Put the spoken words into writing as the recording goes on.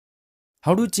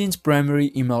How to change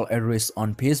primary email address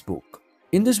on Facebook.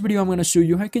 In this video, I'm going to show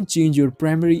you how you can change your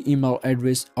primary email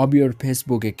address of your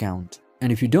Facebook account.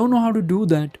 And if you don't know how to do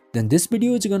that, then this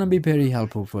video is going to be very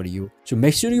helpful for you. So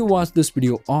make sure you watch this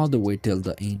video all the way till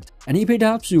the end. And if it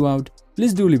helps you out,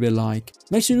 please do leave a like,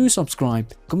 make sure you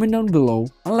subscribe, comment down below,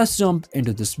 and let's jump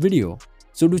into this video.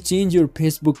 So to change your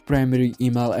Facebook primary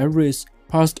email address,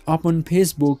 first open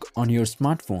Facebook on your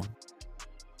smartphone.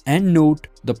 And note,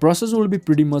 the process will be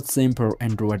pretty much same for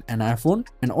Android and iPhone,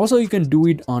 and also you can do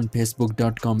it on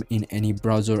facebook.com in any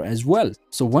browser as well.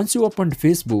 So once you open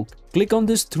Facebook, click on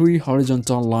this three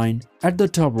horizontal line at the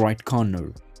top right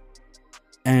corner.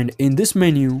 And in this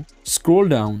menu, scroll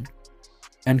down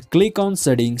and click on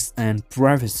Settings and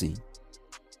Privacy.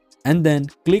 And then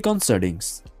click on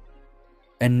Settings.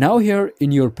 And now here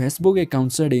in your Facebook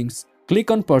account settings, click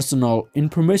on Personal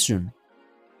Information.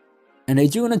 And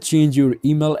as you're gonna change your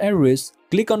email address,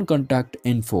 click on Contact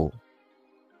Info.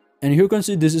 And here you can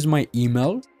see this is my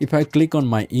email. If I click on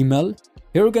my email,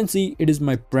 here you can see it is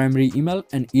my primary email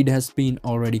and it has been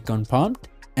already confirmed.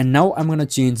 And now I'm gonna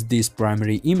change this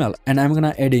primary email and I'm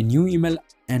gonna add a new email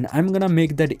and I'm gonna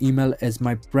make that email as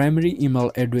my primary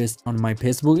email address on my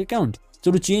Facebook account.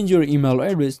 So to change your email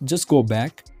address, just go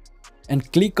back and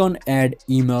click on Add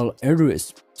Email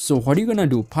Address. So what you're gonna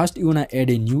do, first you're gonna add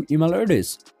a new email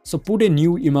address. So put a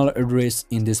new email address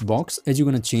in this box as you're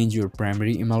gonna change your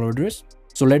primary email address.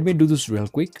 So let me do this real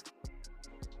quick.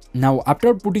 Now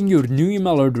after putting your new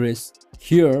email address,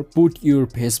 here put your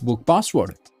Facebook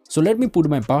password. So let me put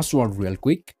my password real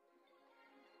quick.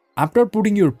 After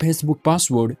putting your Facebook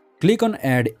password, click on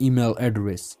Add Email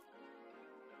Address.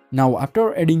 Now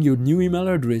after adding your new email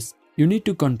address, you need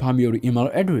to confirm your email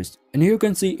address. And here you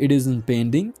can see it is in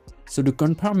pending. So to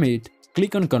confirm it,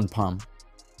 click on Confirm.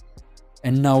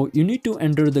 And now you need to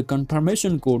enter the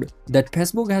confirmation code that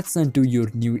Facebook has sent to your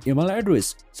new email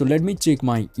address. So let me check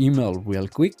my email real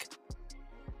quick.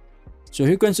 So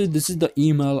here you can see this is the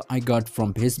email I got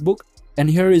from Facebook. And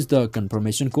here is the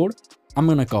confirmation code. I'm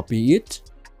gonna copy it.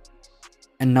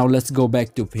 And now let's go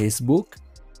back to Facebook.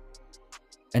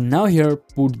 And now here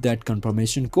put that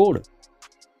confirmation code.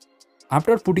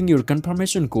 After putting your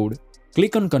confirmation code,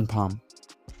 click on Confirm.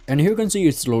 And here you can see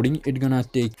it's loading. It's gonna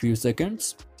take few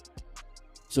seconds.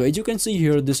 So as you can see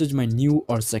here, this is my new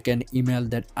or second email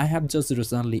that I have just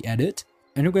recently added.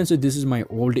 And you can see this is my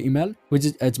old email, which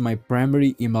is as my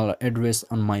primary email address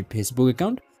on my Facebook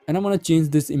account. And I'm gonna change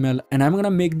this email and I'm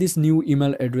gonna make this new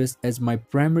email address as my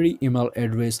primary email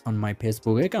address on my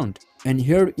Facebook account. And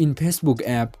here in Facebook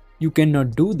app, you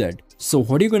cannot do that. So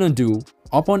what are you gonna do?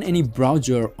 Open any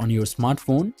browser on your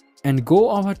smartphone and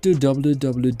go over to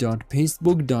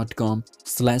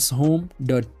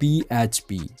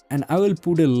www.facebook.com/home.php, and I will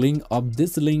put a link of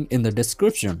this link in the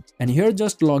description. And here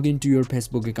just log into your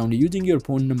Facebook account using your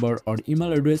phone number or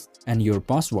email address and your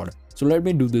password. So let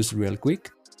me do this real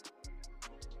quick.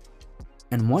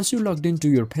 And once you logged into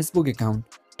your Facebook account,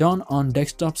 turn on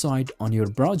desktop side on your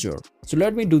browser. So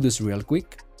let me do this real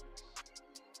quick.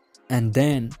 And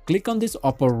then click on this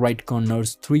upper right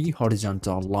corner's three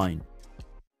horizontal line.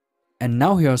 And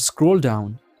now here scroll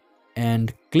down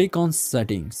and click on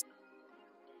Settings.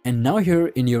 And now here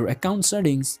in your account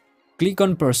settings, click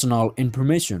on Personal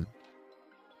Information.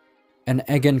 And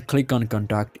again click on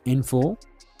Contact Info.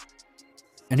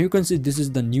 And you can see this is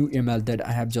the new email that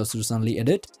I have just recently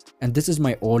added. And this is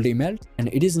my old email and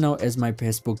it is now as my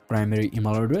Facebook primary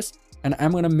email address. And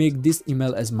I'm gonna make this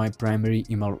email as my primary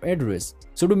email address.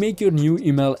 So to make your new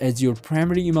email as your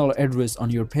primary email address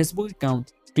on your Facebook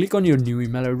account, click on your new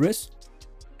email address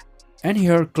and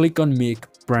here click on Make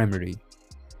Primary.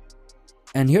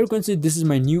 And here you can see this is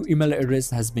my new email address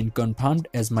has been confirmed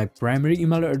as my primary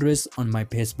email address on my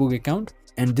Facebook account.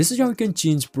 And this is how you can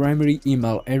change primary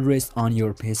email address on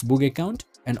your Facebook account.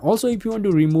 And also if you want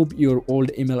to remove your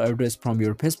old email address from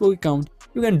your Facebook account,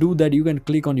 you can do that. You can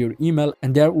click on your email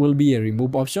and there will be a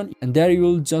remove option, and there you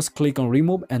will just click on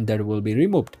remove and that will be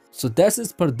removed. So that's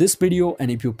it for this video,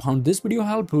 and if you found this video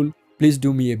helpful, please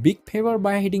do me a big favor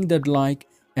by hitting that like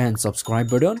and subscribe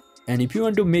button. And if you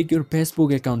want to make your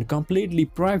Facebook account completely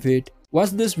private,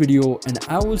 watch this video and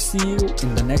I will see you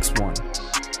in the next one.